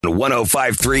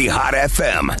105.3 Hot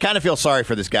FM. Kind of feel sorry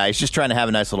for this guy. He's just trying to have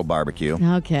a nice little barbecue.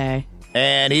 Okay.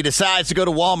 And he decides to go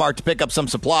to Walmart to pick up some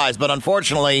supplies, but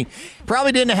unfortunately,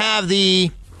 probably didn't have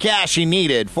the cash he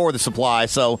needed for the supply,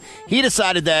 so he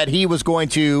decided that he was going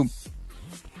to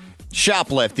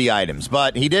shoplift the items,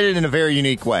 but he did it in a very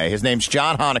unique way. His name's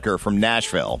John Honecker from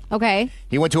Nashville. Okay.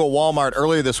 He went to a Walmart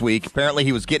earlier this week. Apparently,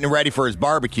 he was getting ready for his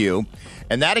barbecue,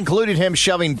 and that included him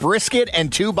shoving brisket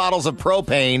and 2 bottles of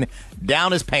propane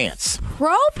down his pants.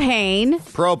 Propane?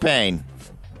 Propane.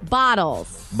 Bottles.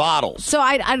 So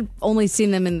I'd only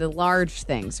seen them in the large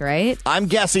things, right? I'm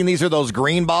guessing these are those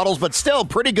green bottles, but still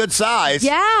pretty good size.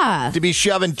 Yeah. To be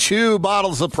shoving 2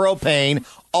 bottles of propane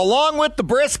along with the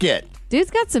brisket. Dude's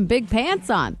got some big pants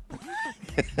on.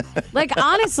 Like,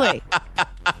 honestly.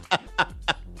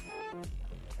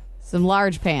 Some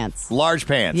large pants. Large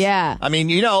pants. Yeah. I mean,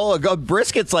 you know, a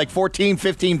brisket's like 14,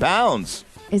 15 pounds.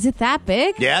 Is it that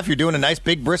big? Yeah, if you're doing a nice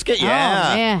big brisket, yeah.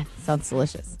 Oh, man. Sounds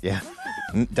delicious. Yeah.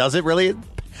 Does it really?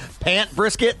 Pant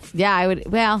brisket? Yeah, I would.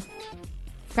 Well,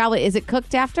 probably. Is it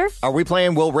cooked after? Are we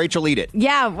playing Will Rachel Eat It?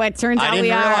 Yeah, it turns out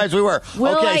we are. I didn't realize we were.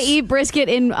 Will okay. I eat brisket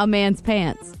in a man's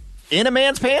pants? In a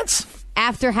man's pants?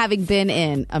 After having been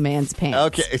in a man's pants.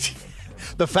 Okay.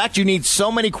 The fact you need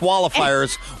so many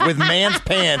qualifiers with man's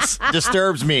pants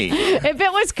disturbs me. If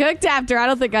it was cooked after, I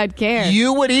don't think I'd care.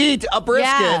 You would eat a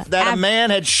brisket that a man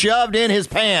had shoved in his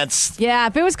pants. Yeah,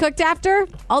 if it was cooked after,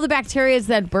 all the bacteria's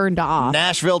then burned off.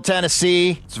 Nashville,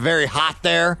 Tennessee. It's very hot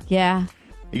there. Yeah.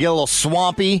 You get a little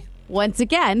swampy. Once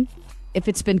again, if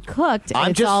it's been cooked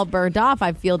and it's all burned off,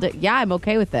 I feel that, yeah, I'm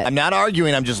okay with it. I'm not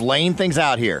arguing. I'm just laying things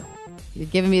out here. You're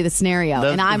giving me the scenario.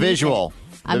 The visual.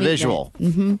 The visual.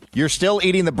 Mm-hmm. You're still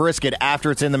eating the brisket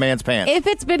after it's in the man's pants. If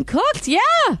it's been cooked, yeah.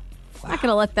 I'm not going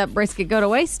to let that brisket go to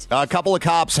waste. A couple of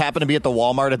cops happened to be at the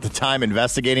Walmart at the time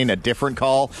investigating a different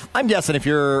call. I'm guessing if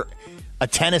you're a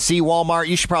Tennessee Walmart,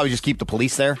 you should probably just keep the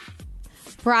police there.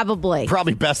 Probably.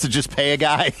 Probably best to just pay a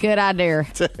guy. Good idea.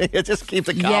 Just keep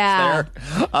the cops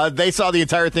there. They saw the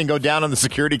entire thing go down on the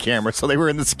security camera, so they were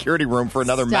in the security room for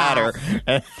another matter.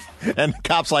 And the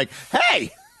cop's like,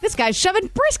 hey! This guy's shoving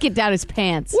brisket down his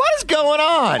pants. What is going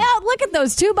on? Yeah, look at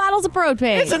those 2 bottles of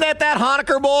propane. Isn't that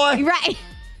Honecker boy? Right.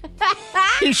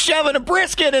 He's shoving a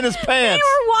brisket in his pants.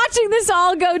 They were watching this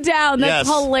all go down. That's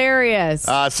hilarious.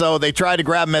 So they tried to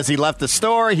grab him as he left the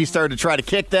store. He started to try to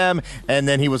kick them, and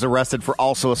then he was arrested for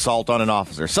also assault on an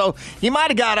officer. So he might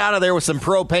have got out of there with some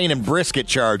propane and brisket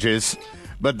charges,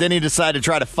 but then he decided to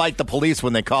try to fight the police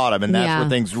when they caught him, and that's where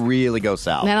things really go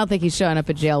south. And I don't think he's showing up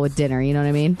at jail with dinner, you know what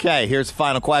I mean? Okay, here's the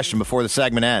final question before the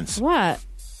segment ends. What?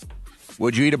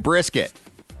 Would you eat a brisket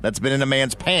that's been in a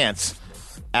man's pants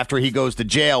after he goes to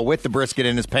jail with the brisket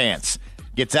in his pants,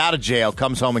 gets out of jail,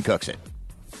 comes home and cooks it?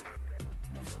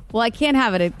 Well, I can't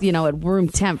have it at room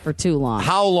temp for too long.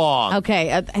 How long?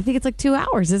 Okay, I think it's like 2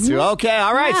 hours, isn't it? Okay,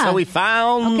 all right. Yeah. So we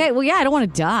found... Okay, well, yeah, I don't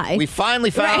want to die. We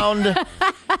finally found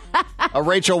a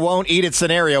Rachel won't eat it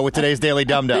scenario with today's Daily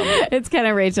Dum Dum. It's kind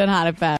of Rach on Hot FM.